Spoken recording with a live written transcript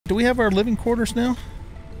do we have our living quarters now?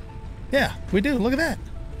 Yeah, we do. Look at that.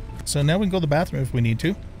 So now we can go to the bathroom if we need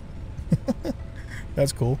to.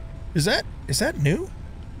 That's cool. Is that new?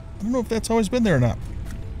 I don't know if that's always been there or not.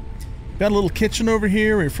 Got a little kitchen over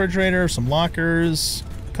here, refrigerator, some lockers,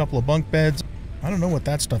 a couple of bunk beds. I don't know what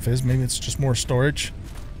that stuff is. Maybe it's just more storage.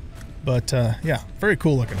 But yeah, very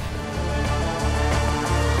cool looking.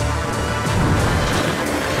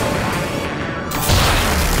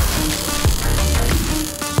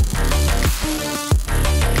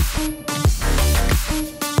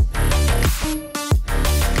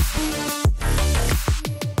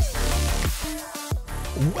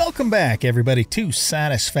 Welcome back, everybody, to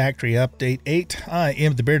Satisfactory Update 8. I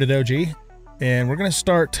am the Bearded OG, and we're going to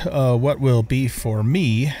start what will be, for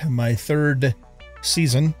me, my third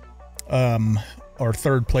season, or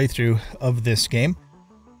third playthrough of this game.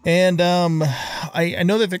 And I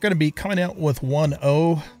know that they're going to be coming out with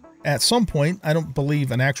 1.0 at some point. I don't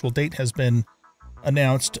believe an actual date has been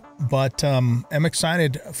announced, but I'm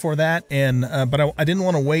excited for that. And but I didn't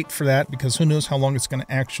want to wait for that because who knows how long it's going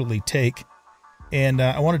to actually take. And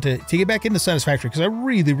I wanted to get back into Satisfactory because I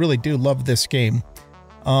really, really do love this game.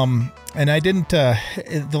 And I didn't,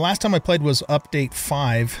 the last time I played was Update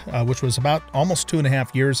 5, which was about almost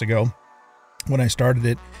 2.5 years ago when I started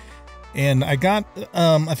it. And I got,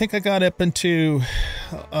 I think I got up into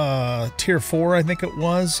Tier 4, I think it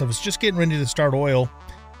was. I was just getting ready to start oil.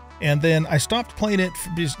 And then I stopped playing it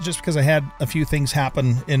just because I had a few things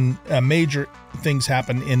happen, major things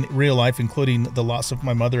happen in real life, including the loss of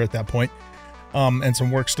my mother at that point. And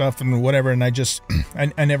some work stuff and whatever, and I just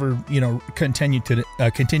I never, you know, continued it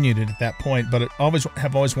at that point, but I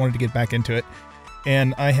have always wanted to get back into it.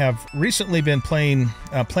 And I have recently been playing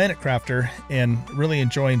Planet Crafter and really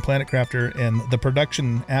enjoying Planet Crafter, and the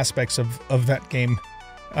production aspects of that game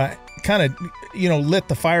kind of, you know, lit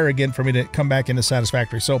the fire again for me to come back into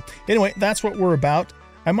Satisfactory. So anyway, that's what we're about.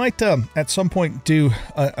 I might at some point do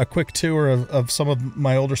a quick tour of some of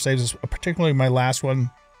my older saves, particularly my last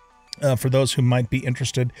one, for those who might be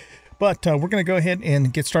interested. But we're going to go ahead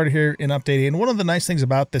and get started here in updating. And one of the nice things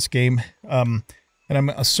about this game, and I'm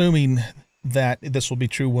assuming that this will be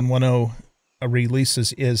true when 1.0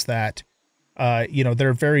 releases, is that you know,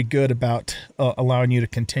 they're very good about allowing you to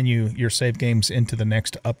continue your save games into the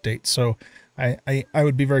next update. So I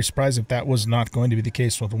would be very surprised if that was not going to be the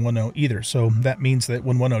case with 1.0 either. So that means that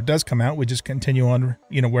when 1.0 does come out, we just continue on,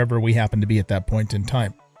 you know, wherever we happen to be at that point in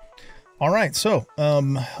time. All right, so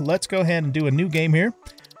let's go ahead and do a new game here.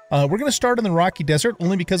 We're going to start in the Rocky Desert,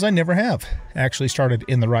 only because I never have actually started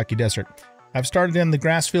in the Rocky Desert. I've started in the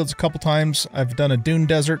grass fields a couple times. I've done a Dune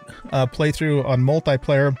Desert playthrough on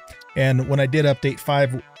multiplayer, and when I did Update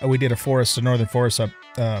 5, we did a northern forest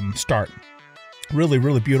start. Really,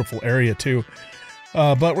 really beautiful area too.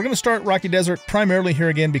 But we're going to start Rocky Desert primarily here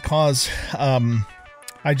again because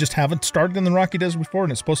I just haven't started in the Rocky Desert before,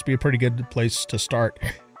 and it's supposed to be a pretty good place to start.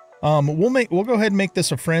 We'll go ahead and make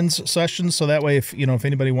this a friends session, so that way if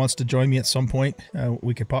anybody wants to join me at some point,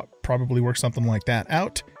 we could probably work something like that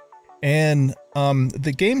out. And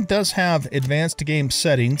the game does have advanced game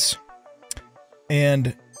settings,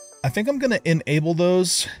 and I think I'm going to enable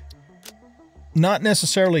those, not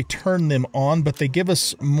necessarily turn them on, but they give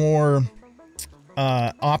us more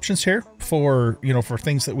options here for for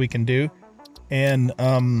things that we can do. And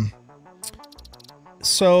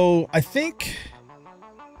so I think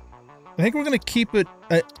we're going to keep it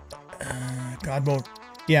God mode.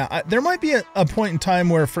 Yeah, there might be a point in time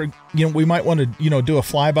where we might want to, do a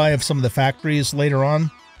flyby of some of the factories later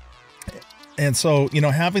on. And so,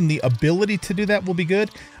 having the ability to do that will be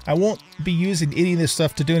good. I won't be using any of this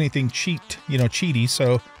stuff to do anything cheaty.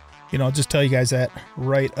 So, I'll just tell you guys that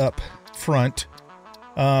right up front.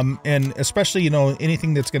 And especially,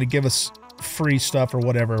 anything that's going to give us free stuff or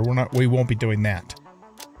whatever, we won't be doing that.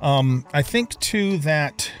 I think too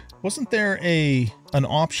that wasn't there an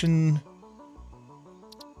option?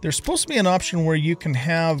 There's supposed to be an option where you can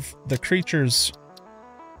have the creatures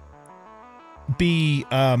be,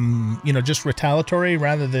 just retaliatory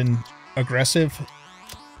rather than aggressive.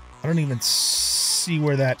 I don't even see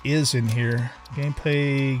where that is in here.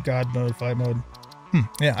 Gameplay, God mode, fight mode.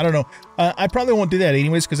 Yeah, I don't know. I probably won't do that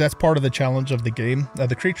anyways because that's part of the challenge of the game.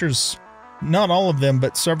 The creatures, not all of them,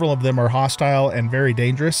 but several of them are hostile and very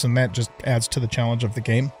dangerous, and that just adds to the challenge of the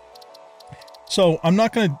game. So I'm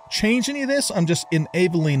not going to change any of this. I'm just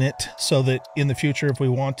enabling it so that in the future, if we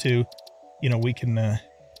want to, we can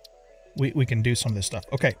we can do some of this stuff.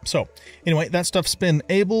 Okay, so anyway, that stuff's been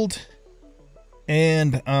enabled.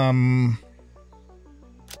 And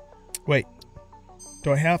wait,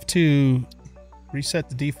 do I have to reset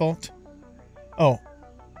the default? Oh,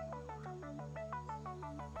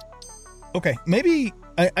 Okay, maybe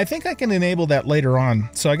I think I can enable that later on.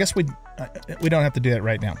 So I guess we don't have to do that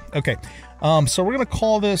right now. Okay, so we're gonna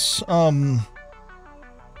call this a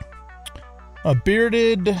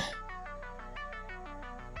bearded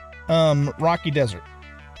rocky desert.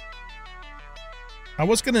 I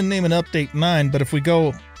was gonna name an update 9, but if we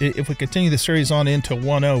continue the series on into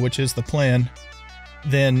 1.0, which is the plan,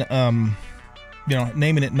 then you know,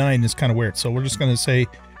 naming it 9 is kind of weird. So we're just gonna say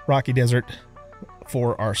Rocky Desert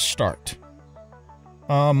for our start.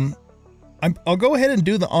 I'll go ahead and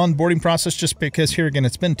do the onboarding process just because here again,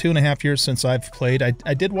 it's been 2.5 years since I've played.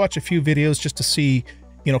 I did watch a few videos just to see,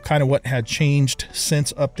 you know, kind of what had changed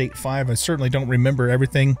since update 5. I certainly don't remember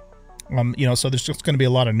everything. You know, so there's just going to be a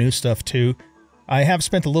lot of new stuff too. I have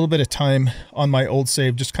spent a little bit of time on my old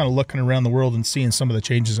save just kind of looking around the world and seeing some of the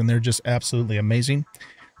changes, and they're just absolutely amazing.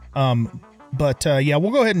 Yeah,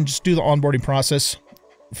 we'll go ahead and just do the onboarding process,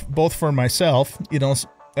 both for myself, you know,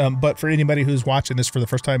 but for anybody who's watching this for the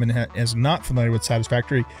first time and is not familiar with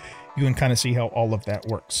Satisfactory, you can kind of see how all of that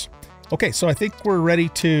works. Okay, so I think we're ready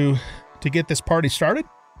to get this party started.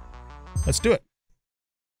 Let's do it.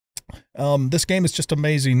 This game is just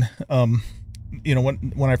amazing. You know,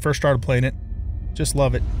 when I first started playing it, just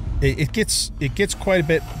love it. It gets quite a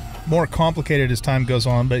bit more complicated as time goes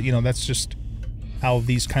on, but you know, that's just how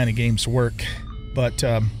these kind of games work. But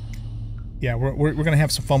yeah, we're going to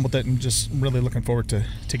have some fun with it, and just really looking forward to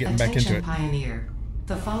getting back into it. Pioneer.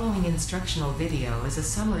 The following instructional video is a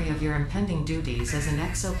summary of your impending duties as an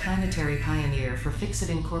exoplanetary pioneer for Fixit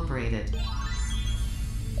Incorporated.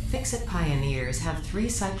 Fixit pioneers have 3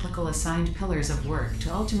 cyclical assigned pillars of work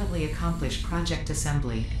to ultimately accomplish project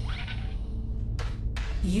assembly.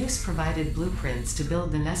 Use provided blueprints to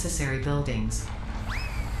build the necessary buildings.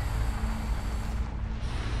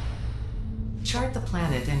 Chart the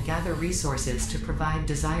planet and gather resources to provide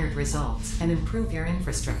desired results and improve your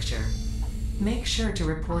infrastructure. Make sure to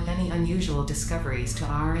report any unusual discoveries to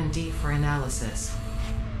R&D for analysis.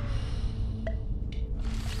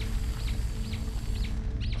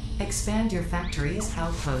 Expand your factories,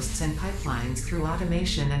 outposts, and pipelines through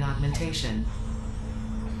automation and augmentation.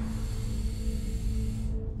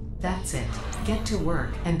 That's it. Get to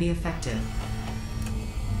work and be effective.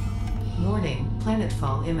 Warning,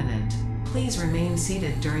 planetfall imminent. Please remain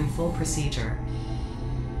seated during full procedure.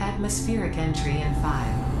 Atmospheric entry in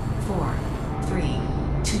 5, 4, 3,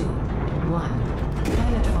 2, 1.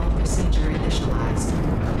 Planetfall procedure initialized.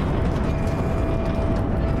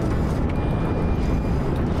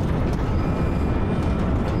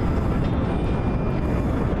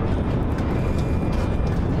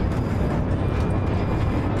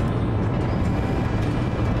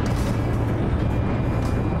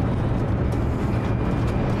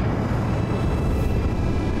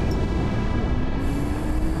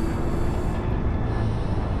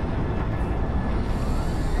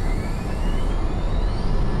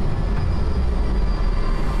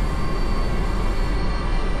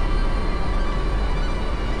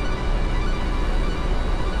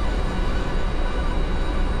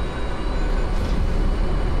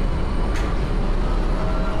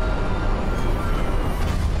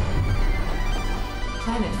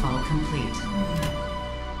 Planetfall complete.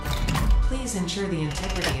 Please ensure the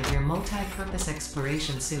integrity of your multi-purpose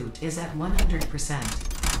exploration suit is at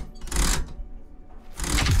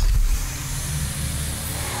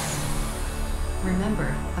 100%.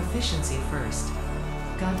 Remember, efficiency first.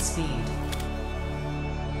 Godspeed.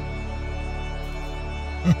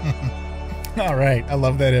 All right, I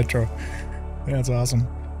love that intro. That's awesome.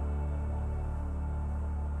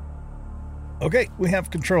 Okay, we have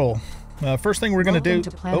control. First thing we're going to do...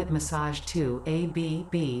 Welcome to Planet Massage 2,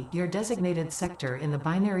 ABB, your designated sector in the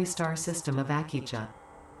binary star system of Akicha.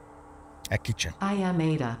 Akicha. I am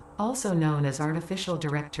Ada, also known as Artificial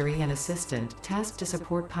Directory and Assistant, tasked to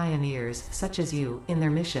support pioneers, such as you, in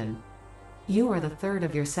their mission. You are the 3rd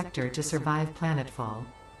of your sector to survive planetfall.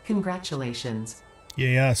 Congratulations.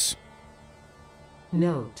 Yes.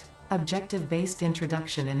 Note: objective-based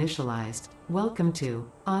introduction initialized. Welcome to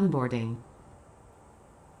onboarding.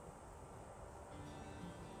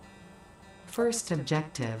 First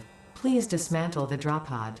objective: please dismantle the drop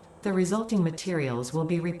pod. The resulting materials will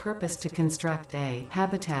be repurposed to construct a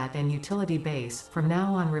habitat and utility base, from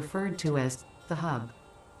now on referred to as the hub.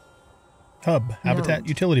 Habitat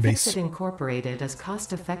utility base. Fixit Incorporated is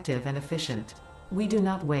cost-effective and efficient. We do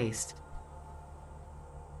not waste.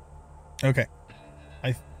 Okay.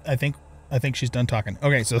 I think she's done talking.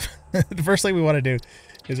 Okay, so the first thing we want to do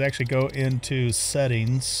is actually go into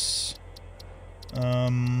settings.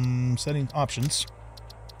 Settings, options,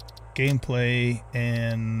 gameplay,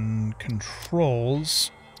 and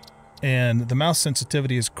controls. And the mouse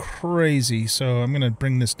sensitivity is crazy, so I'm going to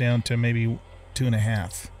bring this down to maybe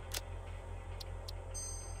 2.5.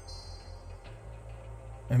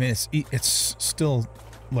 I mean, it's still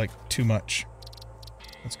like too much.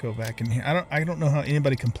 Let's go back in here. I don't know how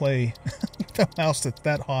anybody can play with a mouse that's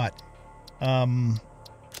that hot.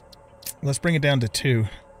 Let's bring it down to 2.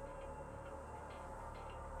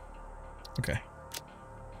 Okay.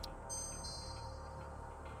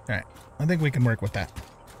 All right. I think we can work with that.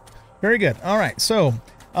 Very good. All right. So,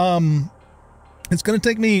 it's going to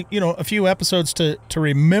take me, a few episodes to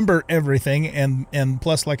remember everything. And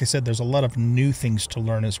plus, like I said, there's a lot of new things to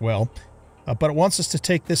learn as well. But it wants us to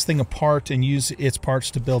take this thing apart and use its parts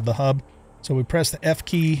to build the hub. So we press the F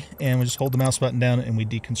key and we just hold the mouse button down and we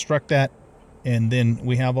deconstruct that. And then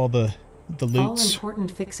we have all the loots. All important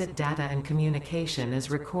fix-it data and communication is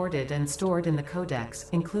recorded and stored in the codex,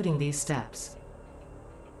 including these steps.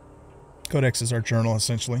 Codex is our journal,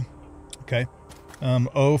 essentially. Okay.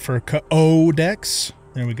 O for codex.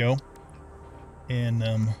 There we go. And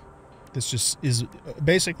this just is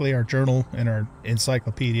basically our journal and our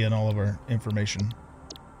encyclopedia and all of our information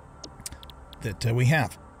that we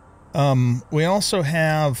have. We also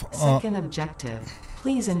have... Second objective.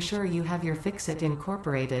 Please ensure you have your Fix-It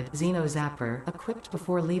Incorporated Xeno Zapper equipped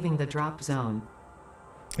before leaving the drop zone.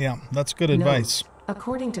 Yeah, that's good advice.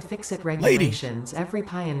 According to Fix-It regulations, every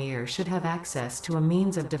pioneer should have access to a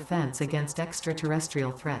means of defense against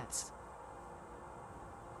extraterrestrial threats.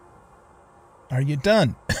 Are you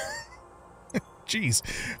done? Jeez.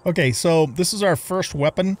 Okay, so this is our first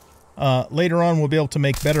weapon. Later on, we'll be able to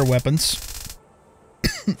make better weapons.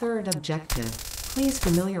 Third objective. Please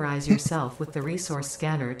familiarize yourself with the resource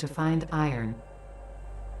scanner to find iron.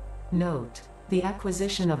 Note: the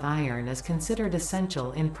acquisition of iron is considered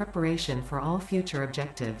essential in preparation for all future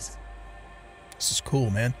objectives. This is cool,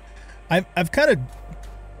 man. I've kind of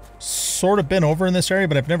sort of been over in this area,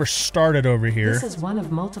 but I've never started over here. This is one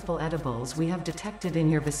of multiple edibles we have detected in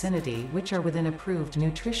your vicinity, which are within approved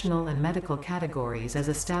nutritional and medical categories as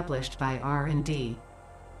established by R&D.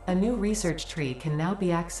 A new research tree can now be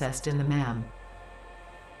accessed in the MAM.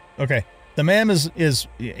 Okay, the MAM is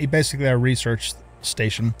basically our research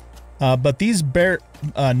station. But these barrel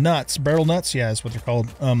nuts, yeah, is what they're called.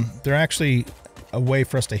 They're actually a way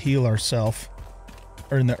for us to heal ourselves,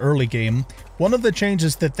 or in the early game. One of the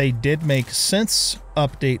changes that they did make since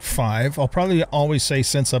Update 5, I'll probably always say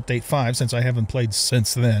since Update 5, since I haven't played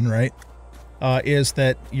since then, right? Is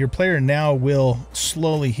that your player now will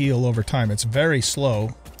slowly heal over time. It's very slow.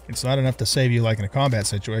 It's not enough to save you like in a combat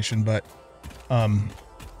situation, but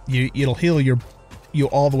it'll heal you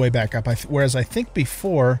all the way back up. Whereas I think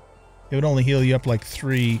before, it would only heal you up like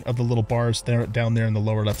 3 of the little bars down there in the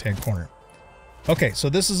lower left-hand corner. Okay, so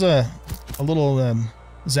this is a little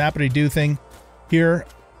zappity-doo thing here.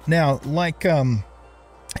 Now, like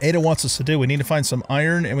Ada wants us to do, we need to find some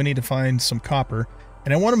iron and we need to find some copper.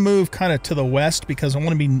 And I want to move kind of to the west because I want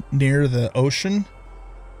to be near the ocean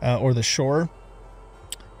or the shore.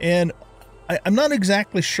 And I'm not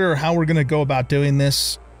exactly sure how we're going to go about doing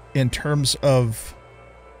this in terms of...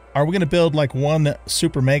 Are we going to build like one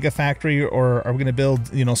super mega factory, or are we going to build,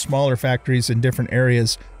 smaller factories in different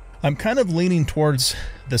areas? I'm kind of leaning towards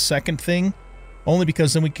the second thing, only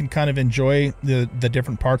because then we can kind of enjoy the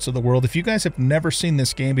different parts of the world. If you guys have never seen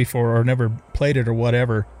this game before or never played it or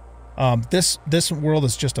whatever, this world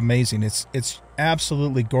is just amazing. It's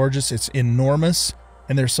absolutely gorgeous. It's enormous,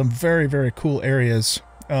 and there's some very, very cool areas,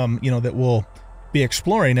 that we'll be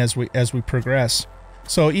exploring as we progress.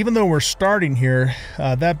 So even though we're starting here,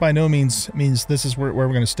 that by no means means this is where we're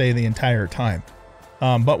going to stay the entire time.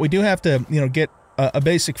 But we do have to, get a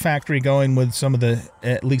basic factory going with some of the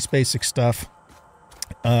at least basic stuff,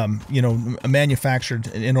 manufactured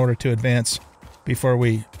in order to advance before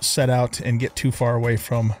we set out and get too far away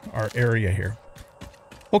from our area here.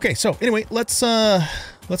 Okay, so anyway, let's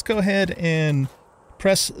go ahead and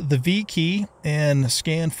press the V key and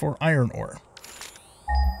scan for iron ore.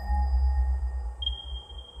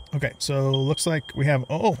 Okay, so looks like we have...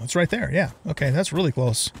 Oh, it's right there. Yeah. Okay, that's really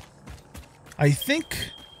close. I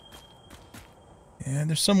think... Yeah,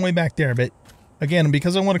 there's some way back there, but again,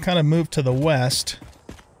 because I want to kind of move to the west,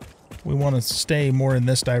 we want to stay more in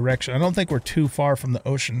this direction. I don't think we're too far from the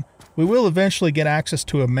ocean. We will eventually get access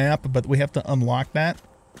to a map, but we have to unlock that.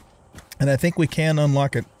 And I think we can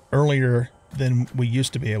unlock it earlier than we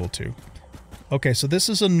used to be able to. Okay, so this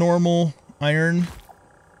is a normal iron.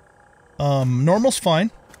 Normal's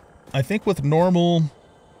fine. I think with normal,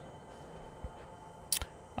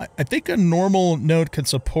 I think a normal node can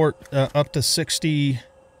support up to 60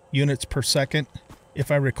 units per second,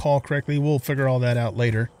 if I recall correctly. We'll figure all that out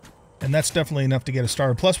later. And that's definitely enough to get us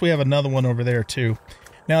started. Plus, we have another one over there, too.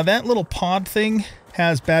 Now, that little pod thing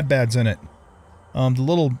has bads in it. The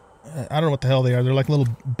little... I don't know what the hell they are. They're like little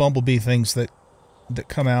bumblebee things that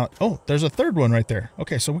come out. Oh, there's a third one right there.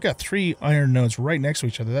 Okay, so we got 3 iron nodes right next to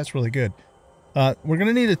each other. That's really good. We're going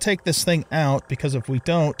to need to take this thing out, because if we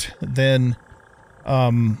don't, then,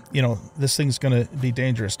 you know, this thing's going to be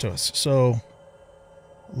dangerous to us. So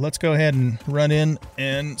let's go ahead and run in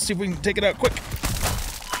and see if we can take it out quick.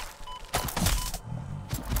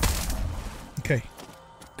 Okay,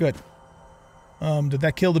 good. Did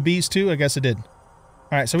that kill the bees too? I guess it did.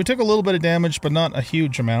 All right, so we took a little bit of damage, but not a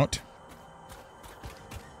huge amount.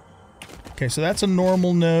 Okay, so that's a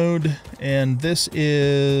normal node, and this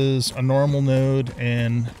is a normal node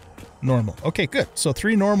and normal. Okay, good. So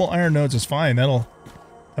 3 normal iron nodes is fine. That'll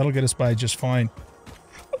get us by just fine.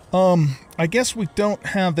 I guess we don't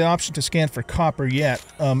have the option to scan for copper yet.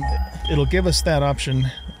 It'll give us that option,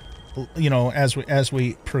 you know, as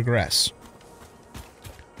we progress.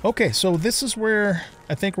 Okay, so this is where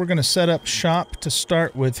I think we're going to set up shop to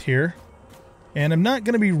start with here. And I'm not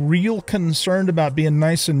going to be real concerned about being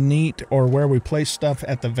nice and neat or where we place stuff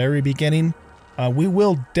at the very beginning. We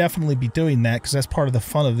will definitely be doing that, because that's part of the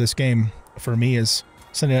fun of this game for me, is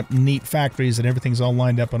setting up neat factories and everything's all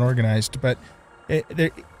lined up and organized. But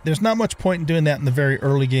there's not much point in doing that in the very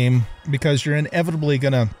early game, because you're inevitably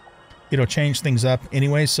going to, you know, change things up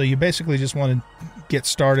anyway. So you basically just want to get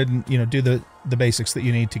started and, you know, do the basics that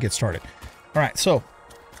you need to get started. All right, so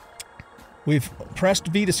we've pressed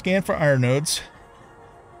V to scan for iron nodes.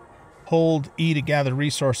 Hold E to gather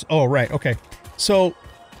resources. Oh, right, okay. So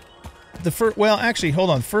the first, well, actually, hold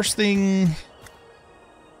on. First thing,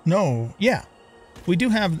 no, yeah. We do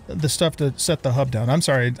have the stuff to set the hub down. I'm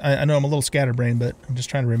sorry, I know I'm a little scatterbrained, but I'm just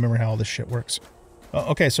trying to remember how all this shit works.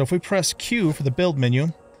 Okay, so if we press Q for the build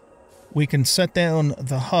menu, we can set down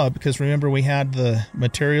the hub, because remember we had the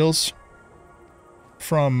materials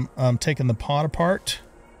from taking the pod apart.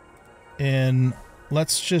 And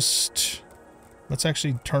let's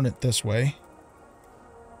actually turn it this way.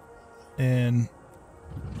 And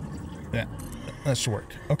yeah, that should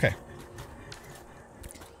work. Okay.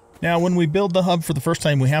 Now, when we build the hub for the first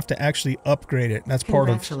time, we have to actually upgrade it. That's part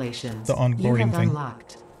of the onboarding you have thing.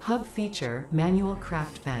 Unlocked hub feature, manual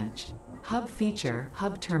craft bench. Hub feature,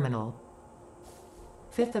 hub terminal.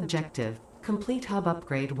 5th objective, complete hub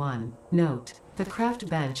upgrade 1. Note, the craft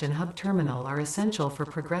bench and hub terminal are essential for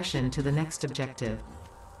progression to the next objective.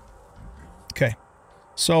 Okay.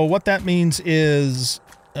 So what that means is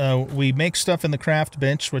we make stuff in the craft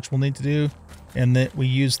bench, which we'll need to do, and then we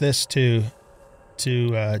use this to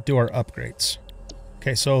do our upgrades.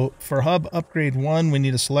 Okay, so for hub upgrade 1, we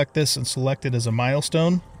need to select this and select it as a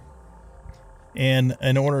milestone. And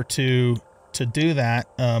in order to do that,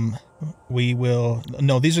 we will...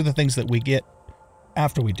 No, these are the things that we get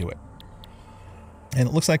after we do it. And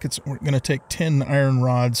it looks like we're going to take 10 iron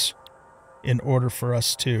rods in order for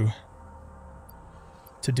us to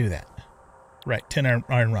do that. Right, 10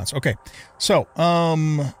 iron rods. Okay, so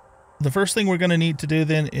the first thing we're going to need to do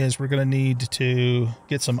then is we're going to need to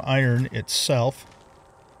get some iron itself.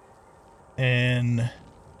 And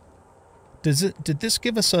did this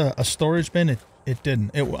give us a storage bin? It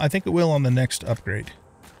didn't. I think it will on the next upgrade.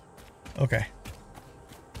 Okay.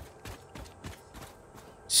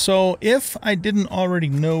 So if I didn't already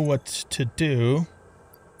know what to do,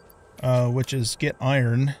 which is get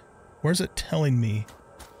iron, where's it telling me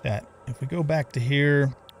that? If we go back to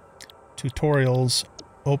here, tutorials,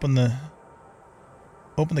 open the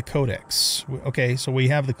codex. Okay, so we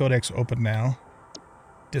have the codex open now.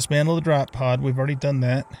 Dismantle the drop pod. We've already done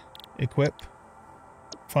that. Equip.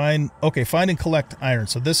 Find and collect iron.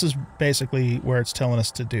 So this is basically where it's telling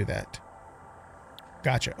us to do that.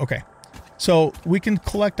 Gotcha. Okay. So we can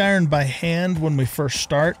collect iron by hand when we first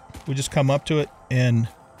start. We just come up to it and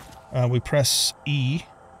we press E.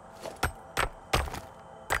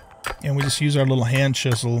 And we just use our little hand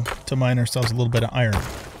chisel to mine ourselves a little bit of iron.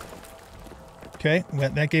 Okay,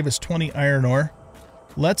 that gave us 20 iron ore.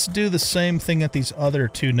 Let's do the same thing at these other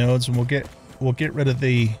 2 nodes, and we'll get rid of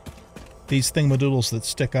these thingamadoodles that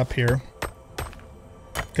stick up here.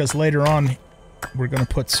 Because later on, we're going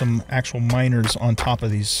to put some actual miners on top of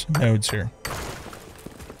these nodes here.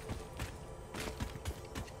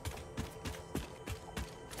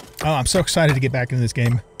 Oh, I'm so excited to get back into this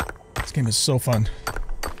game. This game is so fun.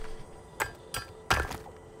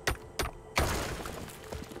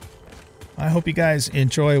 I hope you guys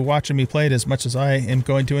enjoy watching me play it as much as I am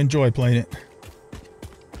going to enjoy playing it.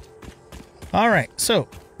 Alright, so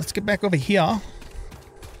let's get back over here.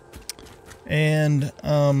 And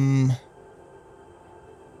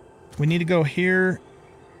we need to go here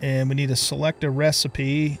and we need to select a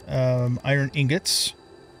recipe, iron ingots.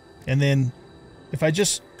 And then if I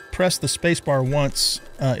just press the spacebar once,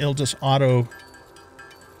 it'll just auto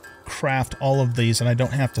craft all of these, and I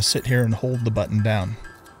don't have to sit here and hold the button down,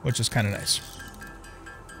 which is kind of nice.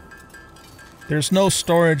 There's no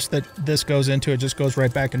storage that this goes into. It just goes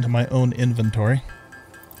right back into my own inventory.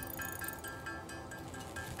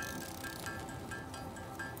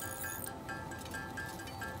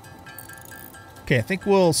 Okay, I think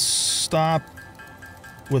we'll stop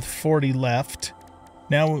with 40 left.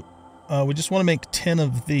 Now, we just want to make 10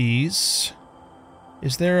 of these.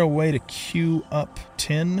 Is there a way to queue up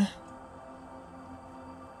 10?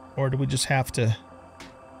 Or do we just have to...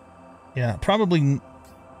 Yeah, probably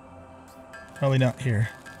not here.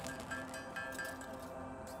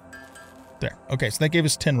 There. Okay, so that gave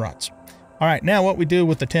us 10 rods. All right, now what we do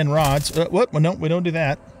with the 10 rods... what? Well, no, we don't do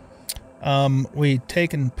that. We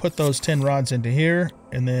take and put those 10 rods into here,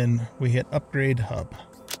 and then we hit upgrade hub.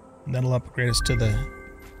 And that'll upgrade us to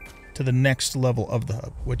the next level of the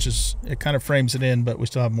hub, which is, it kind of frames it in, but we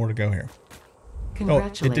still have more to go here.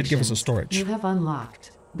 Congratulations. Oh, it did give us a storage. You have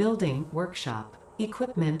unlocked building workshop,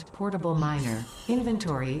 equipment portable miner,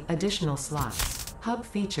 inventory additional slots, hub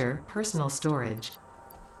feature personal storage.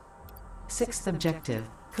 6th objective,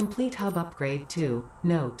 complete hub upgrade 2.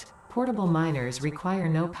 Note, portable miners require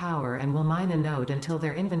no power and will mine a node until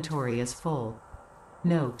their inventory is full.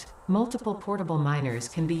 Note, multiple portable miners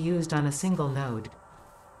can be used on a single node.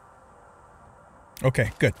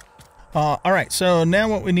 Okay, good. All right, so now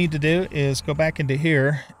what we need to do is go back into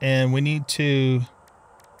here, and we need to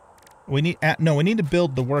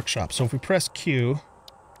build the workshop. So if we press Q,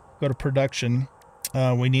 go to production,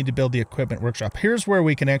 we need to build the equipment workshop. Here's where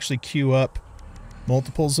we can actually queue up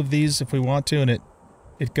multiples of these if we want to, and it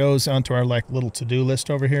goes onto our like little to-do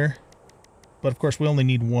list over here. But of course, we only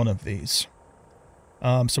need one of these.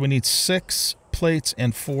 So we need 6 plates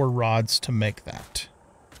and 4 rods to make that.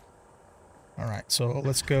 All right, so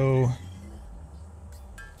let's go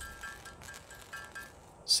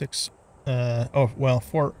 6. Oh, well,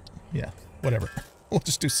 4. Yeah, whatever. We'll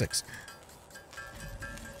just do 6.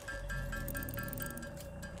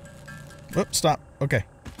 Whoops, stop. Okay.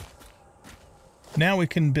 Now we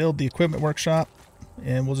can build the equipment workshop,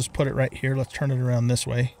 and we'll just put it right here. Let's turn it around this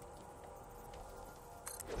way.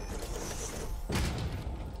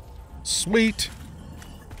 Sweet.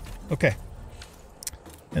 Okay.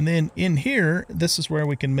 And then in here, this is where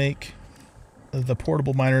we can make the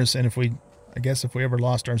portable miners. And I guess if we ever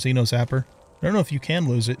lost our Xeno Zapper, I don't know if you can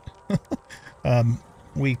lose it.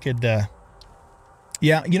 We could,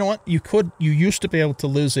 yeah, you know what? You used to be able to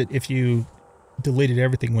lose it if you deleted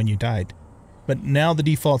everything when you died. But now the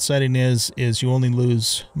default setting is you only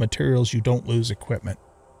lose materials, you don't lose equipment.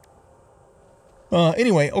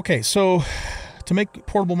 Anyway, okay, so to make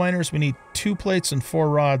portable miners, we need 2 plates and 4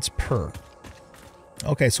 rods per.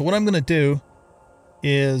 Okay, so what I'm going to do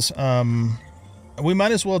is we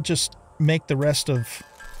might as well just make the rest of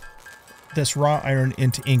this raw iron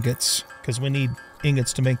into ingots, because we need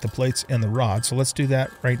ingots to make the plates and the rods. So let's do that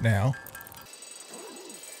right now.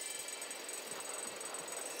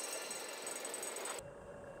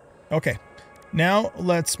 Okay, now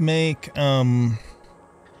let's make, I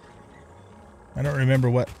don't remember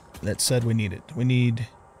what that said we needed. We need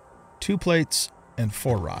 2 plates and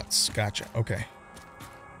 4 rods. Gotcha, okay.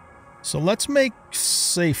 So let's make,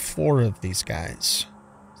 say, 4 of these guys.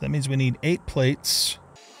 So that means we need 8 plates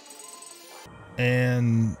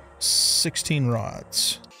and 16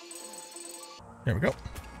 rods. There we go.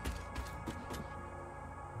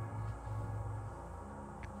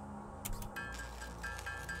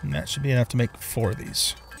 And that should be enough to make 4 of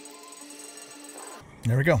these.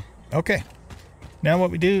 There we go. Okay. Now what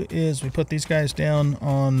we do is we put these guys down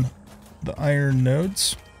on the iron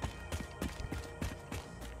nodes.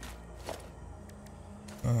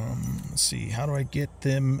 Let's see, how do I get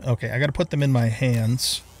them? Okay, I got to put them in my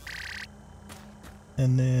hands.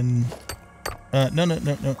 And then, no.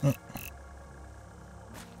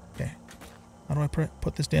 Okay. How do I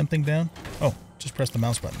put this damn thing down? Oh, just press the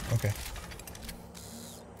mouse button. Okay.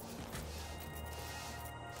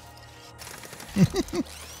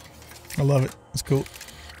 I love it. It's cool.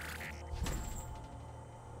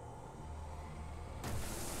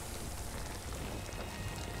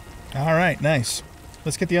 All right, nice.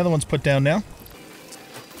 Let's get the other ones put down now.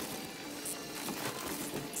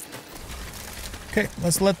 Okay,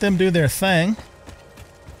 let's let them do their thing.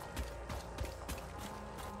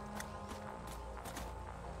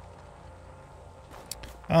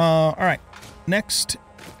 All right, next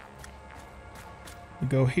we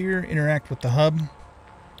go here, interact with the hub.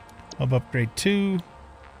 Hub upgrade 2.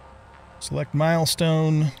 Select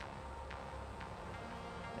milestone.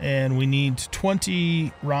 And we need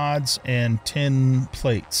 20 rods and 10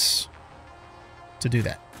 plates to do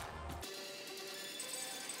that.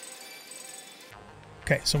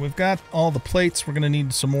 Okay, so we've got all the plates. We're going to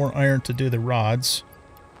need some more iron to do the rods.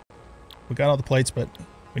 We got all the plates, but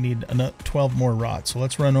we need another 12 more rods. So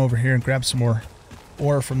let's run over here and grab some more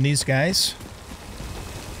ore from these guys.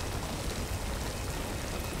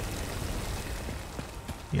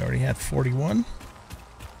 He already had 41.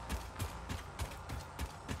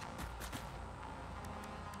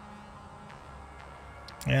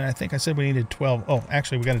 And I think I said we needed 12. Oh,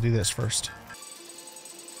 actually, we got to do this first.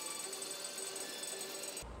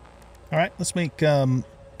 All right, let's make 12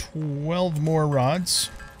 more rods.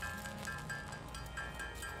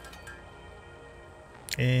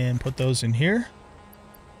 And put those in here.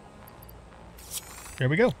 There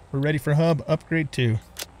we go. We're ready for hub upgrade 2.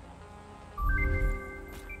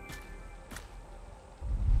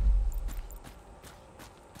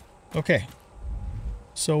 Okay.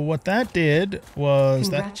 So what that did was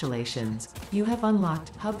Congratulations. You have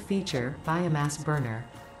unlocked hub feature, biomass burner,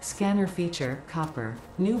 scanner feature, copper,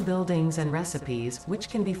 new buildings and recipes, which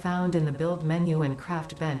can be found in the build menu and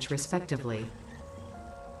craft bench respectively.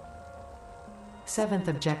 7th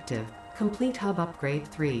objective, complete hub upgrade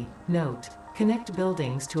 3. Note, connect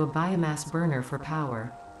buildings to a biomass burner for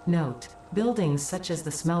power. Note, buildings such as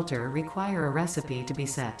the smelter require a recipe to be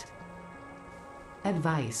set.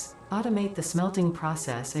 Advice, automate the smelting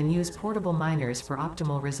process and use portable miners for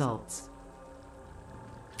optimal results.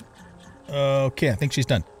 Okay, I think she's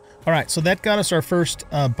done. All right, so that got us our first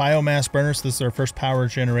biomass burner. So this is our first power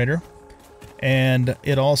generator. And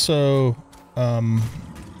it also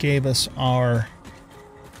gave us our,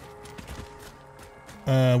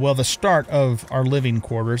 well, the start of our living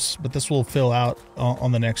quarters, but this will fill out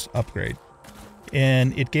on the next upgrade.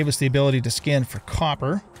 And it gave us the ability to scan for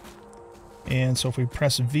copper. And so if we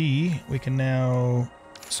press V, we can now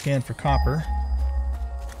scan for copper.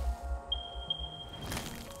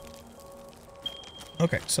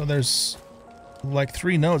 Okay, so there's like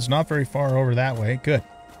 3 nodes, not very far over that way. Good.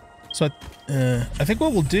 So I think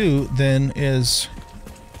what we'll do then is,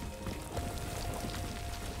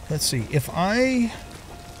 let's see, if I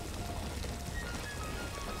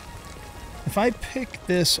pick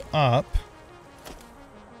this up,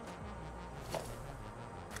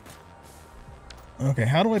 okay,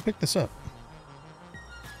 how do I pick this up?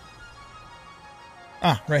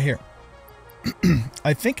 Ah, right here.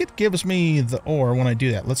 I think it gives me the ore when I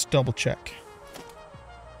do that. Let's double check.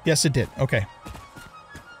 Yes, it did. Okay.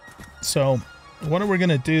 So what we're going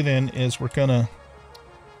to do then is we're going to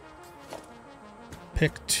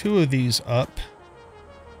pick 2 of these up.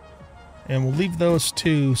 And we'll leave those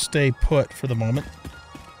 2 stay put for the moment.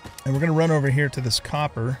 And we're going to run over here to this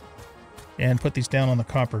copper and put these down on the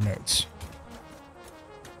copper nodes.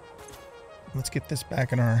 Let's get this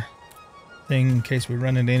back in our thing in case we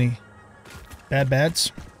run into any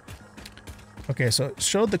bads. Okay, so it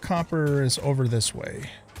showed the copper is over this way.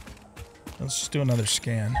 Let's just do another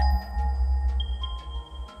scan.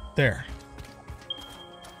 There.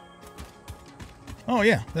 Oh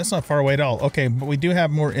yeah, that's not far away at all. Okay, but we do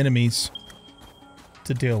have more enemies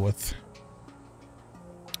to deal with.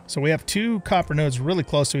 So we have 2 copper nodes really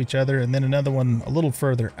close to each other and then another one a little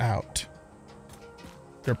further out.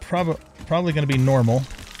 They're probably going to be normal.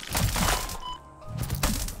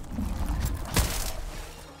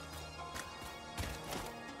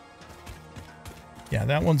 Yeah,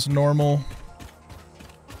 that one's normal.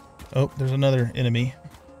 Oh, there's another enemy.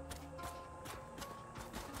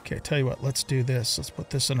 Okay, tell you what, let's do this. Let's put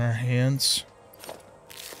this in our hands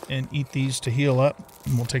and eat these to heal up,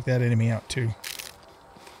 and we'll take that enemy out too.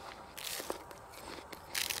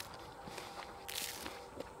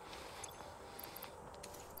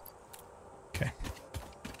 Okay.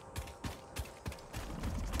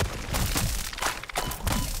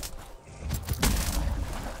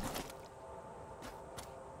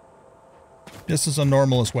 This is a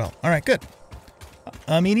normal as well. All right, good.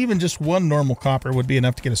 I mean, even just 1 normal copper would be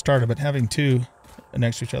enough to get us started, but having 2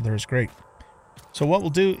 next to each other is great. So what we'll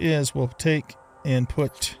do is we'll take and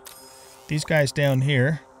put these guys down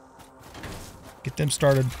here. Get them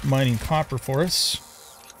started mining copper for us.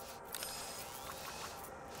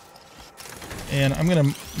 And I'm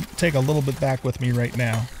going to take a little bit back with me right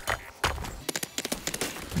now.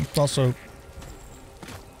 Let's also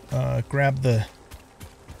grab the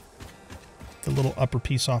little upper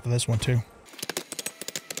piece off of this one too.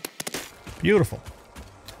 Beautiful.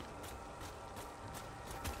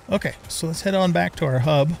 Okay, so let's head on back to our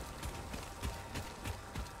hub.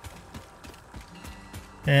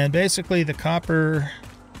 And basically the copper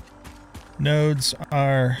nodes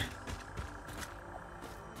are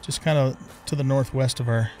just kind of to the northwest of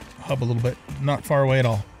our hub a little bit. Not far away at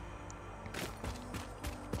all.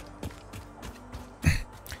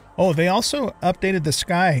 Oh, they also updated the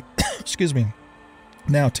sky, excuse me,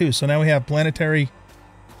 now too. So now we have planetary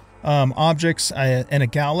objects and a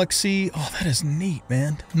galaxy. Oh, that is neat,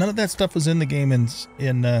 man. None of that stuff was in the game in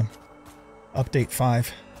Update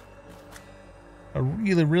 5. A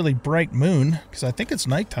really, really bright moon, because I think it's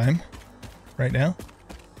nighttime right now.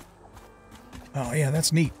 Oh, yeah,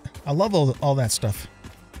 that's neat. I love all that stuff.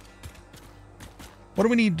 What do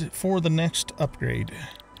we need for the next upgrade?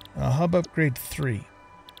 Hub upgrade 3.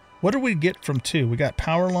 What do we get from 2? We got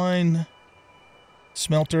power line,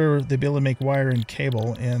 smelter, the ability to make wire and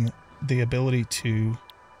cable, and the ability to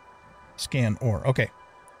scan ore. Okay.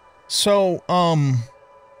 So I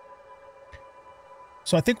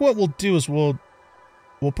think what we'll do is we'll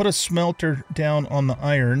put a smelter down on the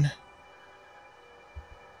iron.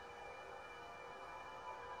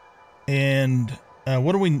 And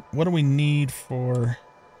what do we need for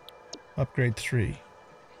upgrade 3?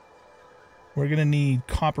 We're going to need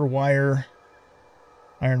copper wire,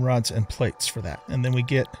 iron rods, and plates for that. And then we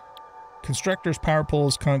get constructors, power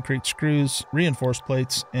poles, concrete screws, reinforced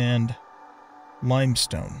plates, and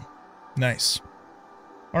limestone. Nice.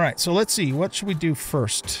 All right, so let's see. What should we do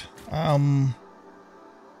first?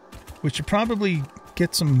 We should probably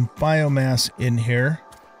get some biomass in here.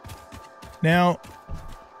 Now,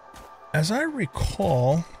 as I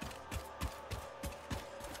recall,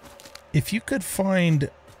 if you could find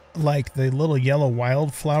like the little yellow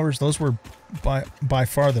wildflowers, those were by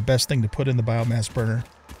far the best thing to put in the biomass burner.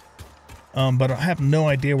 But I have no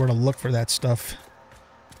idea where to look for that stuff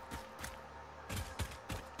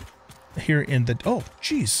here in the... Oh,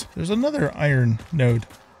 geez, there's another iron node.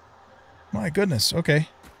 My goodness, okay.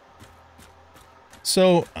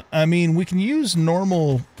 So, I mean, we can use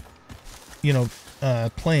normal, you know,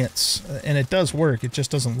 plants, and it does work. It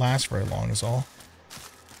just doesn't last very long is all.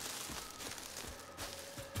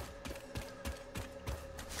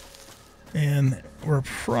 And we're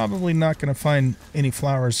probably not going to find any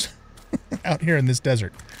flowers out here in this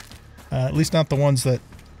desert. At least not the ones that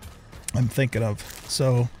I'm thinking of.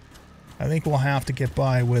 So I think we'll have to get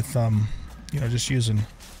by with, you know, just using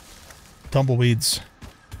tumbleweeds.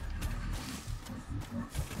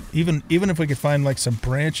 Even if we could find like some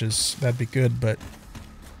branches, that'd be good, but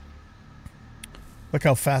look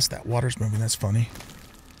how fast that water's moving. That's funny.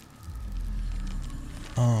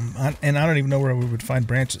 And I don't even know where we would find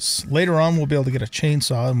branches. Later on, we'll be able to get a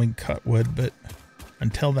chainsaw and we can cut wood, but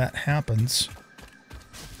until that happens,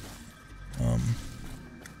 the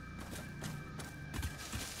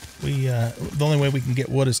only way we can get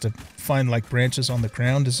wood is to find like branches on the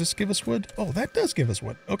ground. Does this give us wood? Oh, that does give us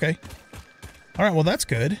wood. Okay. All right, well, that's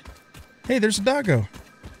good. Hey, there's a doggo.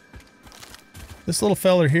 This little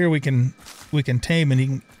feller here we can tame,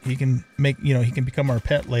 and he can make, you know, he can become our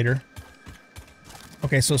pet later.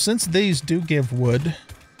 Okay, so since these do give wood,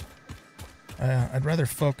 I'd rather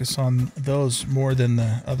focus on those more than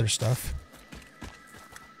the other stuff.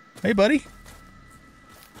 Hey, buddy.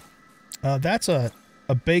 That's a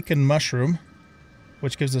bacon mushroom,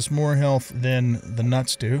 which gives us more health than the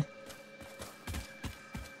nuts do.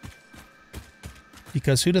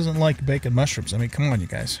 Because who doesn't like bacon mushrooms? I mean, come on, you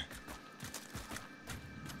guys.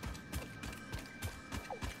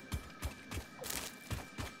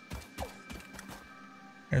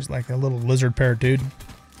 There's like a little lizard parrot dude.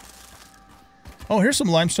 Oh, here's some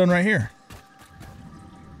limestone right here.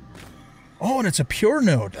 Oh, and it's a pure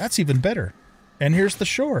node. That's even better. And here's the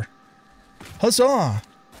shore. Huzzah!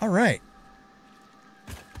 All right.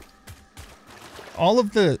 All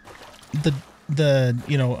of the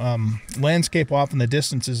you know, landscape off in the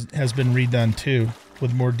distance has been redone too,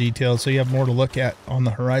 with more detail, so you have more to look at on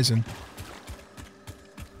the horizon.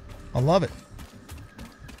 I love it.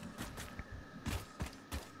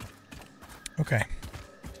 Okay.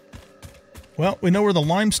 Well, we know where the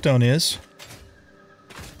limestone is.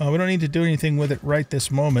 We don't need to do anything with it right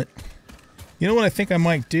this moment. You know what I think I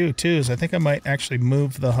might do too is I think I might actually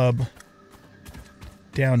move the hub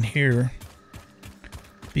down here,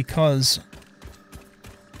 because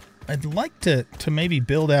I'd like to maybe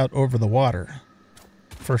build out over the water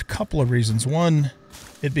for a couple of reasons. One,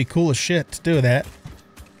 it'd be cool as shit to do that,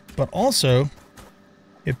 but also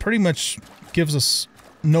it pretty much gives us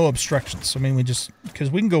no obstructions. I mean,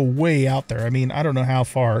 because we can go way out there. I mean, I don't know how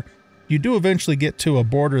far. You do eventually get to a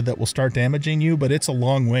border that will start damaging you, but it's a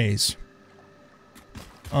long ways.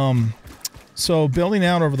 So building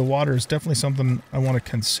out over the water is definitely something I want to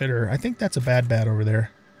consider. I think that's a bad over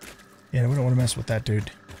there. Yeah, we don't want to mess with that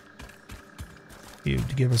dude.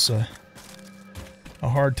 He'd give us a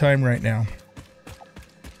hard time right now.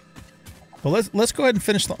 Well, let's go ahead and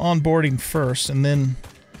finish the onboarding first, and then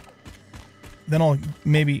I'll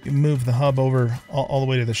maybe move the hub over all the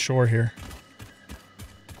way to the shore here.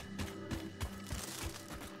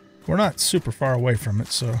 We're not super far away from it,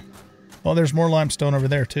 so... Oh, there's more limestone over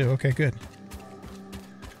there, too. Okay, good.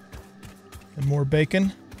 And more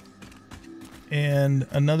bacon. And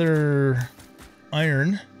another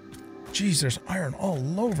iron. Jeez, there's iron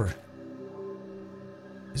all over.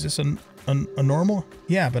 Is this a normal?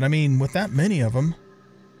 Yeah, but I mean, with that many of them,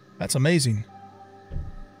 that's amazing.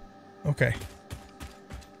 Okay.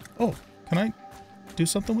 Oh, can I do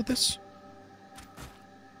something with this?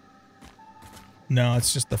 No,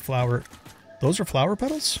 it's just the flower. Those are flower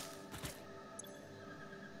petals?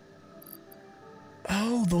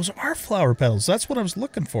 Oh, those are flower petals. That's what I was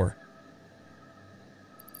looking for.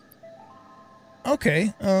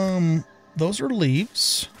 Okay, those are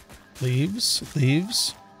leaves.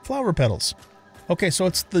 Leaves. Flower petals. Okay, so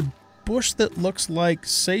it's the bush that looks like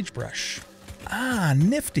sagebrush. Ah,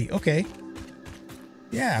 nifty. Okay.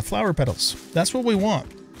 Yeah, flower petals. That's what we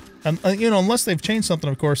want. You know, unless they've changed something,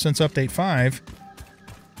 of course, since Update 5.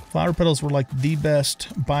 Flower petals were like the best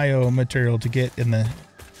biomaterial to get in the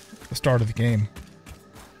start of the game.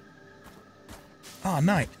 Ah,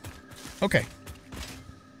 nice. Okay.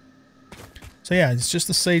 So yeah, it's just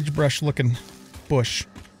a sagebrush looking bush.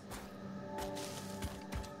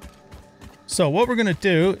 So what we're going to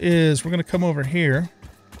do is we're going to come over here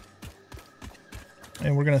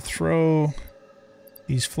and we're going to throw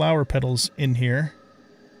these flower petals in here.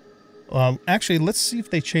 Actually, let's see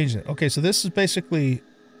if they changed it. Okay, so this is basically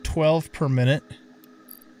 12 per minute.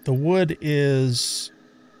 The wood is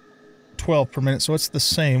 12 per minute, so it's the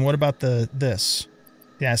same. What about this?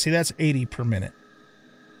 Yeah, see, that's 80 per minute.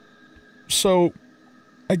 So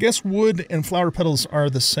I guess wood and flower petals are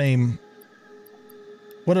the same.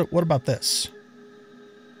 What about this?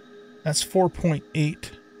 That's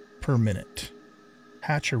 4.8 per minute.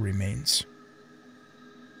 Hatcher remains.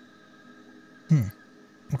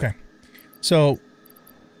 Okay. So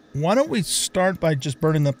why don't we start by just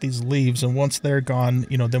burning up these leaves, and once they're gone,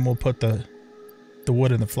 you know, then we'll put the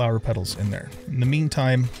wood and the flower petals in there. In the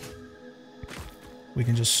meantime, we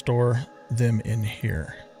can just store them in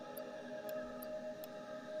here.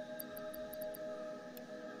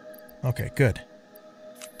 Okay, good.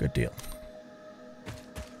 Good deal.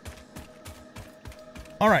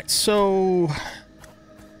 All right, so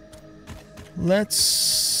let's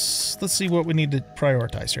see what we need to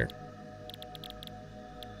prioritize here.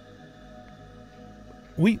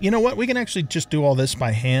 You know what? We can actually just do all this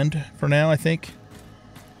by hand for now, I think.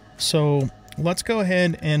 So let's go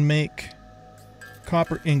ahead and make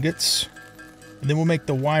copper ingots, and then we'll make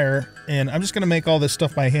the wire. And I'm just going to make all this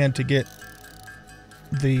stuff by hand to get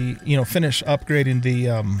the, you know, finish upgrading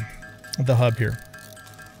the hub here.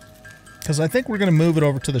 Because I think we're going to move it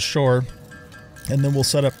over to the shore, and then we'll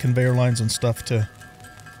set up conveyor lines and stuff to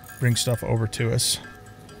bring stuff over to us.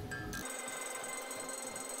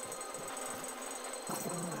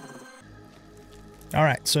 All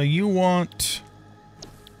right, so you want...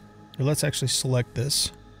 Let's actually select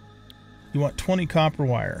this. You want 20 copper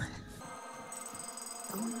wire.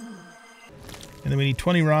 And then we need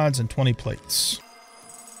 20 rods and 20 plates.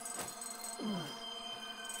 All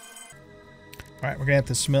right, we're going to have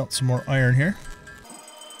to smelt some more iron here.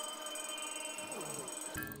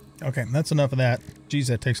 Okay, that's enough of that. Geez,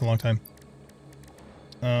 that takes a long time.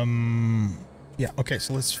 Yeah, okay,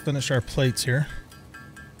 so let's finish our plates here.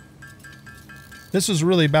 This is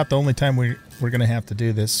really about the only time we're going to have to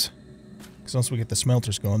do this. Because once we get the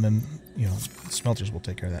smelters going, then, you know, the smelters will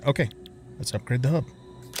take care of that. Okay, let's upgrade the hub.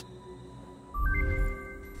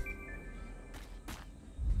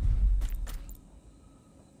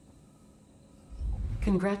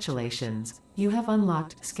 Congratulations, you have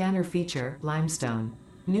unlocked Scanner Feature Limestone.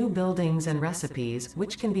 New buildings and recipes,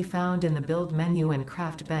 which can be found in the Build menu and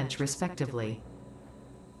Craft bench respectively.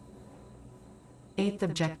 8th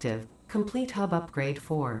objective, complete hub upgrade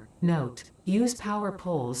 4. Note, use power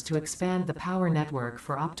poles to expand the power network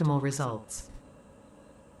for optimal results.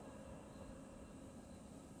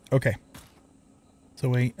 Okay.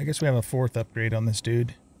 So I guess we have a 4th upgrade on this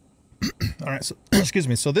dude. All right, so excuse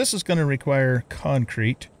me. So this is going to require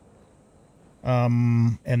concrete.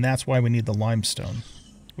 And that's why we need the limestone.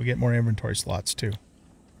 We get more inventory slots too.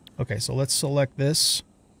 Okay, so let's select this.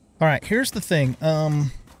 All right, here's the thing.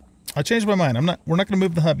 I changed my mind. We're not going to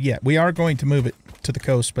move the hub yet. We are going to move it to the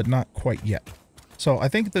coast, but not quite yet. So I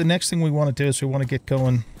think the next thing we want to do is we want to get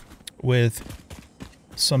going with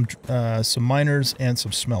some miners and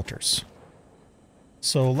some smelters.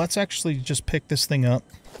 So let's actually just pick this thing up.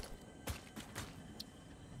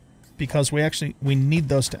 because we need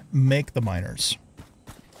those to make the miners.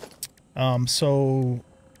 So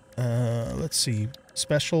let's see.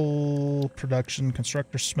 Special production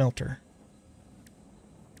constructor smelter.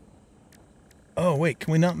 Oh, wait,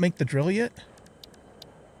 can we not make the drill yet?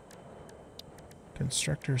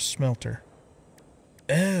 Constructor smelter.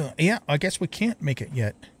 Oh, yeah, I guess we can't make it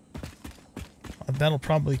yet. That'll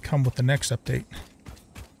probably come with the next update.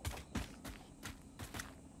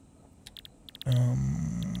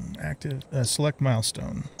 Active, select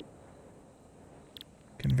milestone.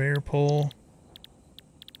 Conveyor pole.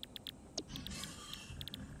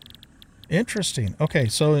 Interesting. Okay,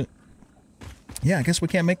 so yeah, I guess we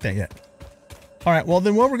can't make that yet. All right, well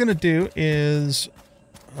then what we're going to do is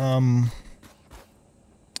that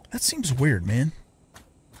seems weird, man.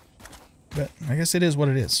 But I guess it is what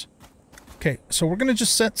it is. Okay, so we're going to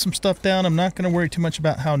just set some stuff down. I'm not going to worry too much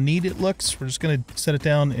about how neat it looks. We're just going to set it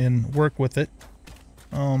down and work with it.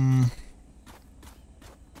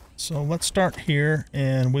 So let's start here,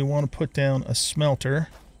 and we want to put down a smelter.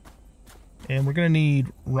 And we're going to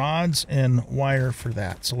need rods and wire for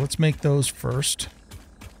that. So let's make those first.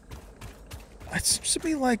 It seems to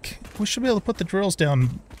be like we should be able to put the drills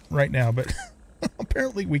down right now, but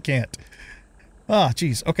apparently we can't. Ah,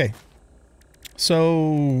 geez. Okay.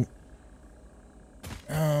 So,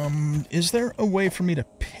 is there a way for me to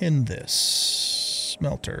pin this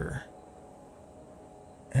smelter?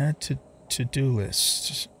 Add to-do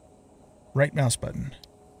list. Right mouse button.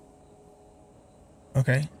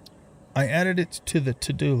 Okay. I added it to the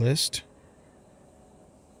to-do list.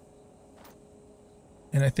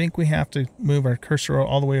 And I think we have to move our cursor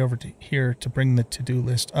all the way over to here to bring the to-do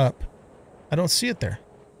list up. I don't see it there.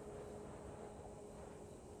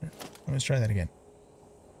 Let's try that again.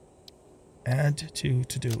 Add to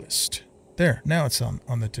to-do list. There, now it's on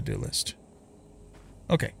the to-do list.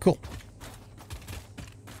 Okay, cool.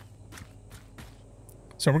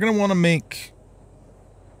 So we're going to want to make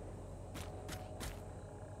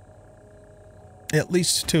at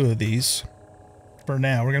least 2 of these. For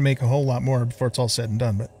now, we're going to make a whole lot more before it's all said and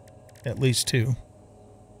done, but at least 2.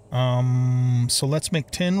 So let's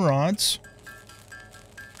make 10 rods.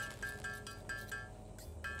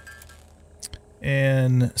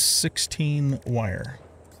 And 16 wire.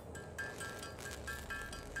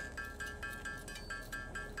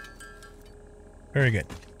 Very good.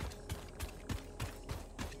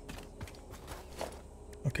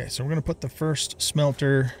 Okay, so we're going to put the first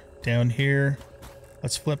smelter down here.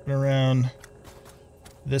 Let's flip it around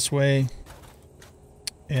this way.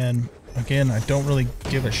 And again, I don't really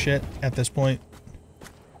give a shit at this point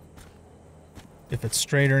if it's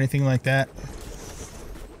straight or anything like that.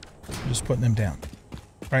 I'm just putting them down.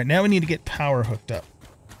 All right, now we need to get power hooked up.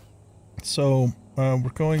 So we're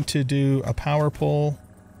going to do a power pole.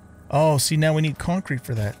 Oh, see, now we need concrete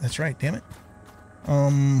for that. That's right, damn it.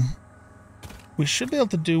 We should be able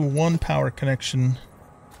to do 1 power connection.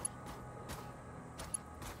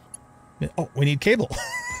 Oh, we need cable.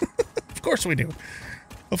 Of course we do.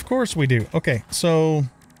 Of course we do. Okay, so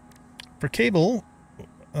for cable,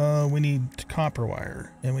 we need copper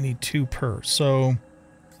wire, and we need 2 per. So,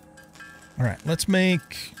 all right, let's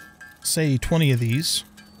make, say, 20 of these.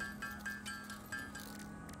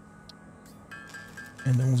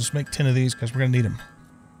 And then we'll just make 10 of these because we're going to need them.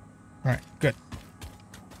 All right, good.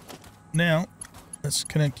 Now, let's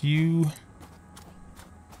connect you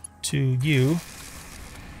to you.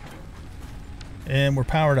 And we're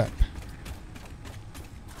powered up.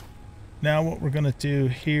 Now what we're going to do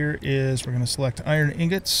here is we're going to select iron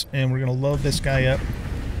ingots, and we're going to load this guy up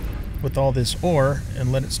with all this ore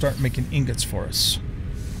and let it start making ingots for us.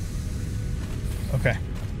 Okay.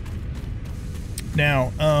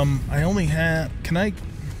 Now, I only have... I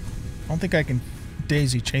don't think I can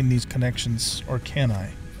daisy chain these connections, or can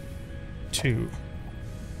I? 2.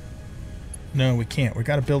 No, we can't. We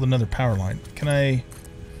got to build another power line. Can I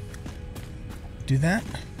do that?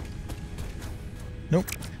 Nope.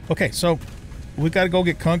 Okay, so we got to go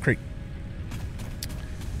get concrete.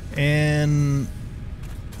 And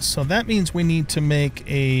so that means we need to make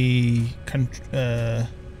a...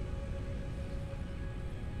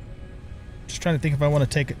 just trying to think if I want to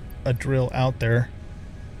take a drill out there.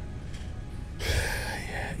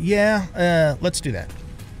 Yeah, let's do that.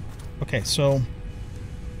 Okay, so...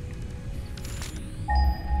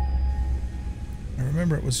 I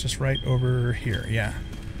remember it was just right over here, yeah.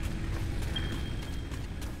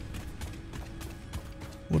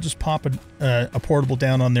 We'll just pop a portable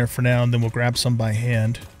down on there for now, and then we'll grab some by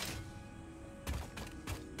hand.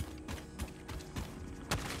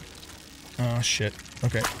 Oh, shit.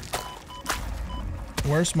 Okay.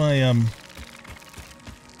 Where's my,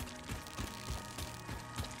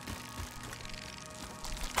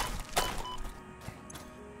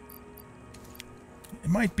 It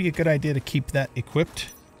might be a good idea to keep that equipped,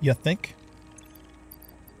 you think?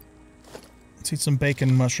 Let's eat some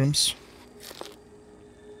bacon mushrooms.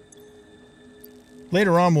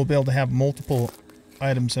 Later on, we'll be able to have multiple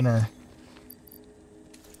items in our,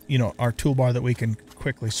 you know, our toolbar that we can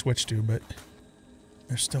quickly switch to, but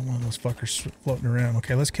there's still one of those fuckers floating around.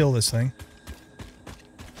 Okay, let's kill this thing.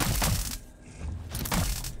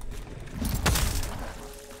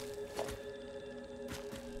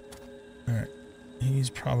 Alright. He's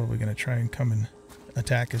probably going to try and come and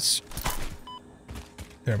attack us.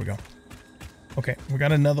 There we go. Okay, we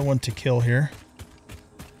got another one to kill here.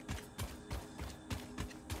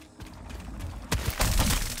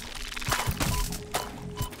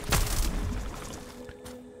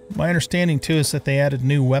 My understanding, too, is that they added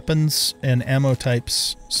new weapons and ammo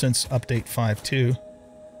types since Update 5.2.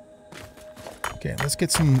 Okay, let's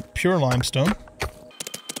get some pure limestone.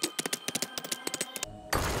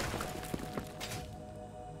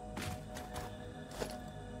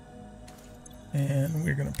 And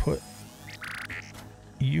we're going to put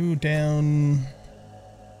you down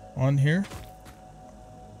on here.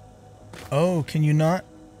 Oh, can you not?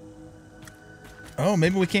 Oh,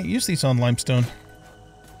 maybe we can't use these on limestone.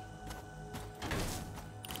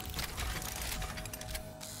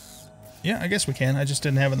 Yeah, I guess we can. I just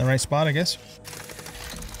didn't have it in the right spot, I guess.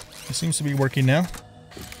 It seems to be working now.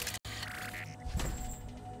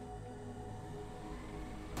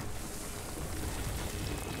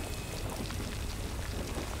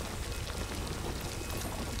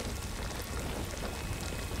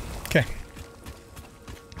 Okay.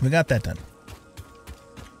 We got that done.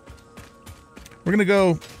 We're going to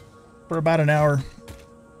go for about an hour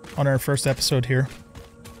on our first episode here.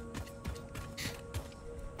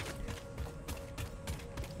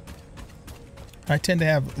 I tend to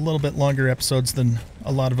have a little bit longer episodes than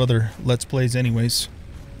a lot of other Let's Plays anyways.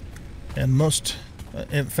 And most,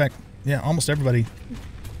 in fact, yeah, almost everybody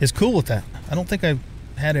is cool with that. I don't think I've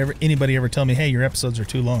had anybody ever tell me, hey, your episodes are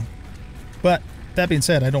too long. But that being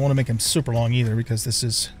said, I don't want to make them super long either because this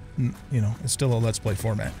is, you know, it's still a Let's Play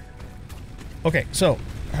format. Okay, so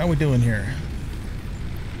how are we doing here?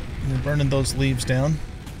 We're burning those leaves down.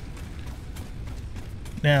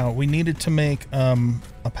 Now, we needed to make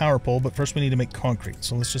a power pole, but first we need to make concrete.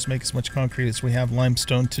 So let's just make as much concrete as we have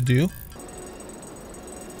limestone to do.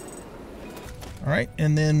 Alright,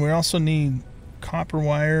 and then we also need copper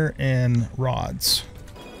wire and rods.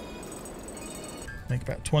 Make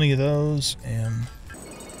about 20 of those and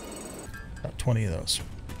about 20 of those.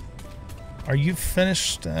 Are you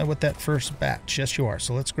finished with that first batch? Yes, you are.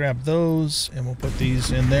 So let's grab those and we'll put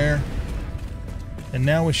these in there. And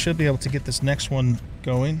now we should be able to get this next one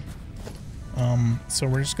going. So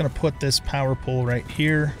we're just going to put this power pole right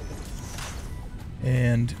here.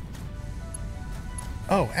 And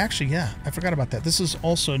oh, actually, yeah, I forgot about that. This is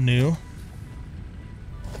also new.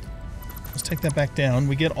 Let's take that back down.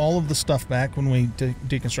 We get all of the stuff back when we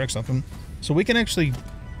deconstruct something. So we can actually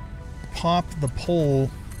pop the pole.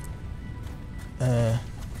 Oh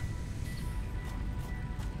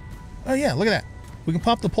yeah, look at that. We can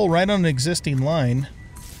pop the pole right on an existing line.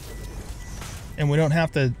 And we don't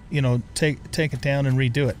have to, you know, take it down and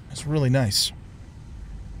redo it. It's really nice.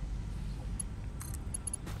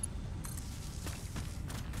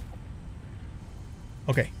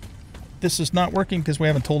 Okay. This is not working because we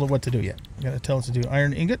haven't told it what to do yet. We got to tell it to do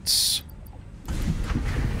iron ingots.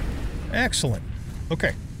 Excellent.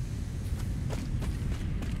 Okay.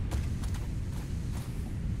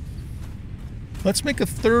 Let's make a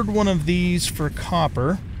third one of these for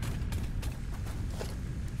copper.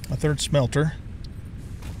 A third smelter.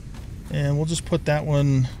 And we'll just put that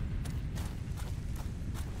one...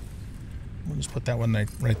 We'll just put that one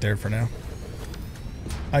right there for now.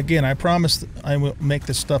 Again, I promise I will make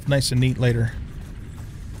this stuff nice and neat later.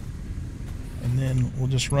 And then we'll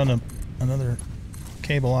just run another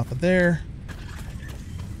cable off of there.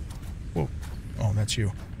 Whoa. Oh, that's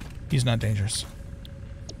you. He's not dangerous.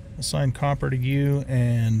 Assign copper to you,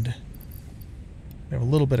 and we have a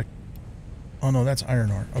little bit of... Oh no, that's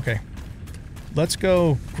iron ore. Okay. Let's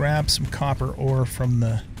go grab some copper ore from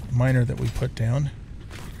the miner that we put down.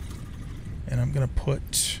 And I'm going to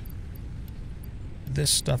put this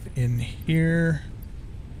stuff in here.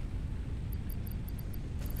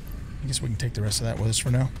 I guess we can take the rest of that with us for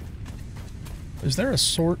now. Is there a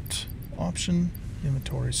sort option?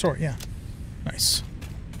 Inventory. Sort, yeah. Nice.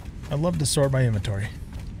 I love to sort by inventory.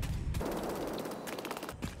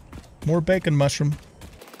 More bacon mushroom.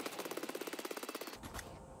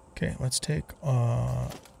 Okay, let's take, oh,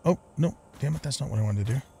 no. Damn it, that's not what I wanted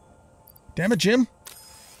to do. Damn it, Jim!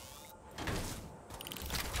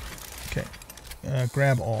 Okay.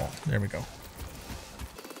 Grab all. There we go.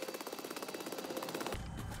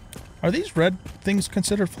 Are these red things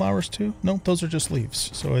considered flowers too? No, those are just leaves.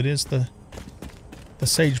 So it is the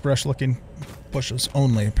sagebrush looking bushes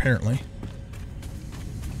only, apparently.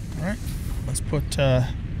 Alright, let's put a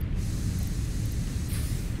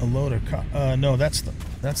load of no, that's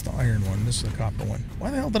the iron one. This is the copper one. Why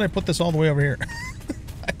the hell did I put this all the way over here?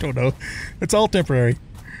 I don't know. It's all temporary.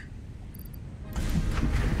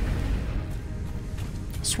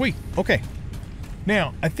 Sweet. Okay.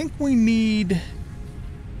 Now, I think we need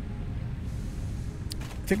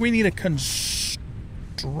a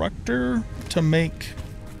constructor to make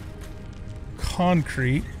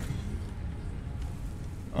concrete.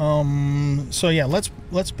 So yeah,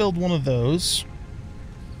 let's build one of those.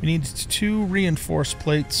 We need 2 reinforced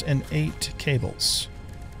plates and 8 cables.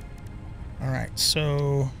 Alright,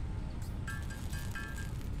 so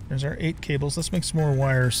there's our 8 cables. Let's make some more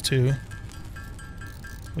wires too.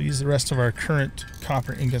 We'll use the rest of our current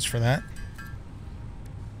copper ingots for that.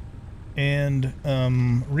 And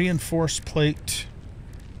reinforced plate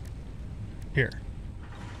here.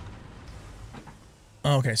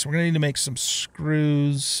 Okay, so we're gonna need to make some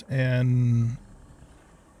screws and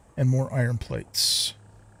more iron plates.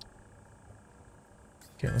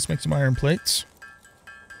 Okay, let's make some iron plates.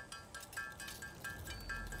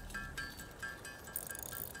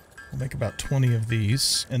 We'll make about 20 of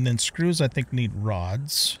these. And then screws, I think, need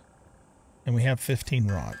rods. And we have 15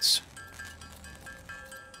 rods.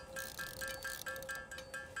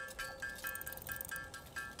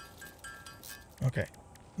 Okay,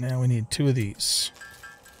 now we need 2 of these.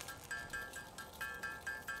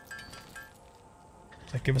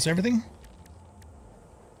 Does that give us everything?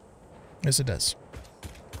 Yes, it does.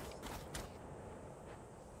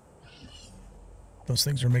 Those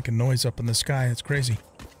things are making noise up in the sky. It's crazy.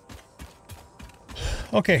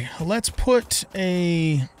 Okay, let's put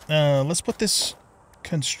this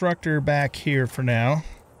constructor back here for now.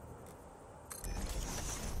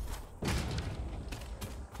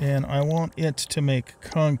 And I want it to make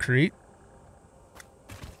concrete.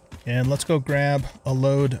 And let's go grab a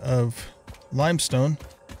load of limestone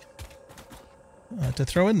to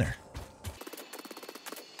throw in there.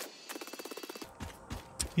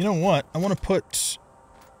 You know what? I want to put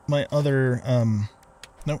my other...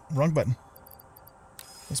 no, wrong button.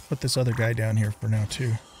 Let's put this other guy down here for now,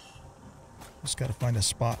 too. Just got to find a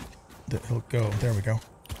spot that he'll go. There we go.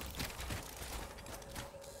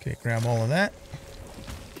 Okay, grab all of that.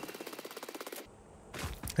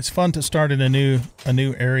 It's fun to start in a new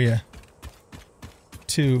area,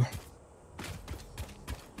 too.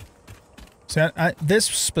 So this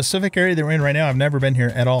specific area that we're in right now, I've never been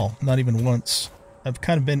here at all. Not even once. I've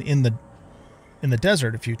kind of been in the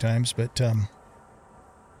desert a few times, but oh,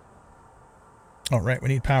 right, we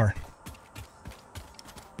need power.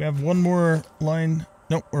 We have one more line.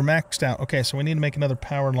 Nope, we're maxed out. Okay, so we need to make another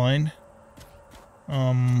power line.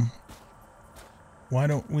 Why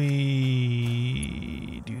don't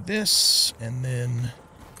we do this and then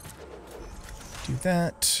do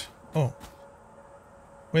that? Oh,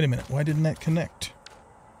 wait a minute. Why didn't that connect?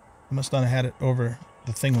 I must not have had it over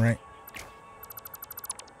the thing right.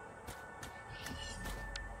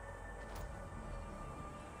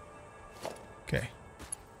 Okay.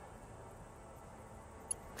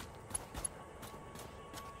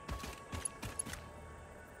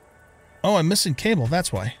 Oh, I'm missing cable.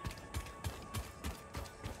 That's why.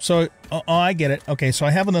 So, oh, I get it. Okay, so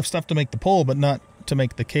I have enough stuff to make the pole, but not to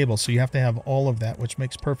make the cable. So you have to have all of that, which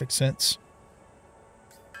makes perfect sense.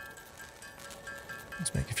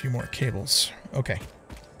 Let's make a few more cables. Okay.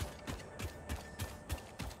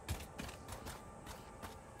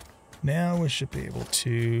 Now we should be able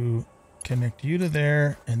to connect you to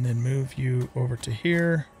there and then move you over to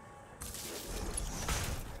here.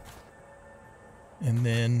 And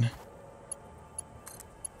then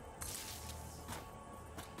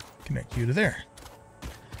connect you to there.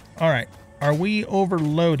 All right. Are we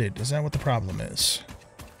overloaded? Is that what the problem is?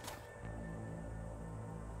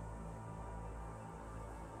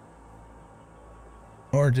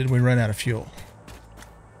 Or did we run out of fuel?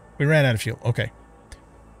 We ran out of fuel. Okay.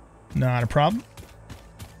 Not a problem.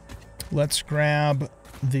 Let's grab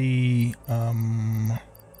the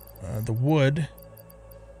wood.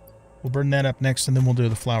 We'll burn that up next, and then we'll do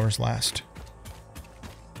the flowers last.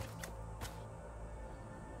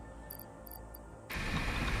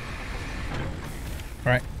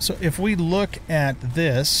 All right, so if we look at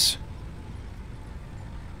this,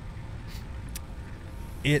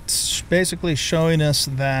 it's basically showing us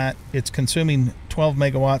that it's consuming 12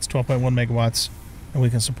 megawatts, 12.1 megawatts, and we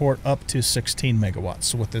can support up to 16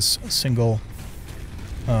 megawatts with this single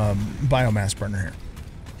biomass burner here.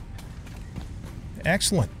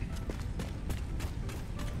 Excellent.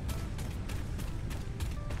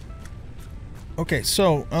 Okay,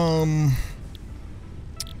 so,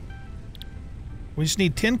 we just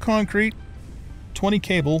need 10 concrete, 20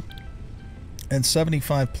 cable, and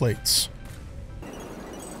 75 plates.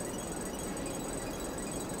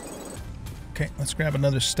 Okay, let's grab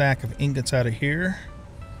another stack of ingots out of here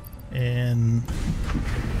and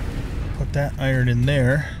put that iron in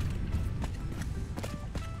there.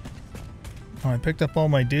 Oh, I picked up all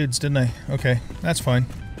my dudes, didn't I? Okay, that's fine.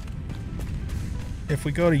 If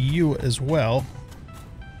we go to you as well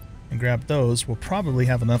and grab those, we'll probably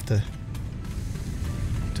have enough to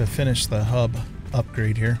finish the hub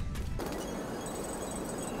upgrade here.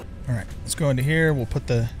 Alright, let's go into here. We'll put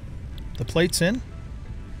the plates in.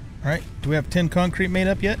 Alright, do we have 10 concrete made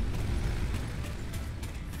up yet?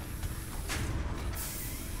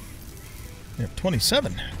 We have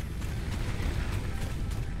 27.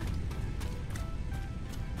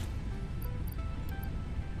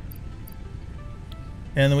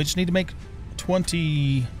 And then we just need to make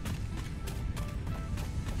 20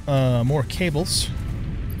 more cables.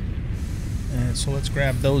 And so let's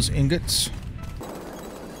grab those ingots.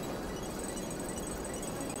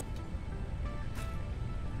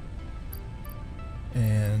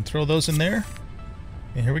 And throw those in there.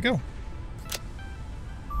 And here we go.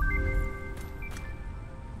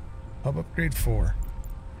 Hub upgrade 4.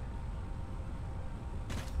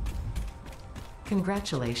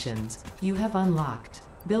 Congratulations, you have unlocked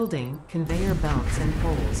building, conveyor belts and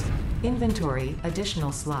poles. Inventory,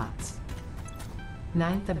 additional slots.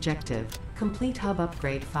 9th objective, complete hub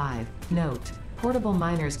upgrade 5. Note, portable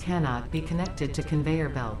miners cannot be connected to conveyor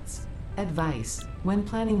belts. Advice, when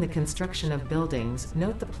planning the construction of buildings,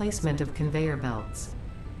 note the placement of conveyor belts.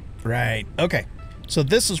 Right, okay. So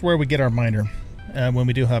this is where we get our miner when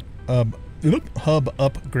we do hub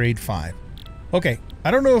upgrade 5. Okay,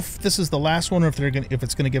 I don't know if this is the last one or if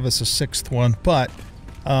it's gonna give us a 6th one, but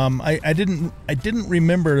I didn't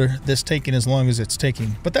remember this taking as long as it's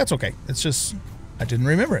taking, but that's okay. It's just I didn't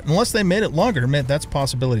remember it. Unless they made it longer, that's a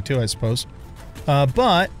possibility too, I suppose.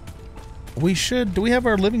 But we should. Do we have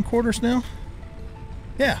our living quarters now?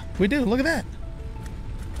 Yeah, we do. Look at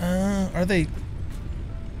that. Are they?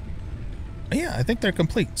 Yeah, I think they're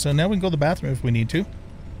complete. So now we can go to the bathroom if we need to.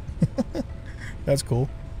 That's cool.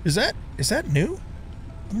 Is that new?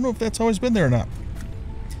 I don't know if that's always been there or not.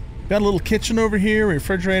 Got a little kitchen over here,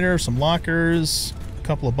 refrigerator, some lockers, a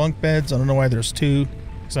couple of bunk beds. I don't know why there's 2,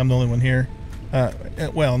 because I'm the only one here.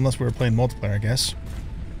 Well, unless we were playing multiplayer, I guess.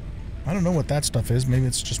 I don't know what that stuff is. Maybe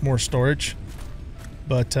it's just more storage.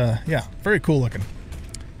 But, yeah, very cool looking.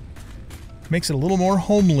 Makes it a little more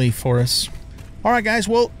homely for us. All right, guys.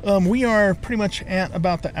 Well, we are pretty much at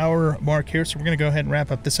about the hour mark here, so we're going to go ahead and wrap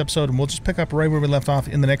up this episode, and we'll just pick up right where we left off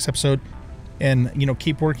in the next episode and, you know,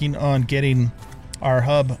 keep working on getting our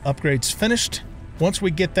hub upgrades finished. Once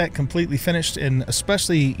we get that completely finished, and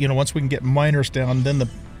especially, you know, once we can get miners down, then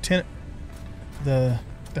what the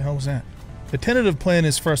hell was that? The tentative plan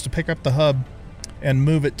is for us to pick up the hub and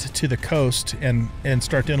move it to the coast and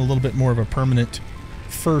start doing a little bit more of a permanent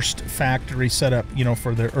first factory setup, you know,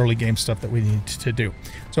 for the early game stuff that we need to do.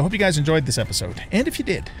 So I hope you guys enjoyed this episode. And if you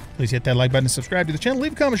did, please hit that like button and subscribe to the channel.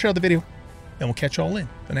 Leave a comment, share the video, and we'll catch you all in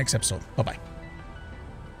the next episode. Bye-bye.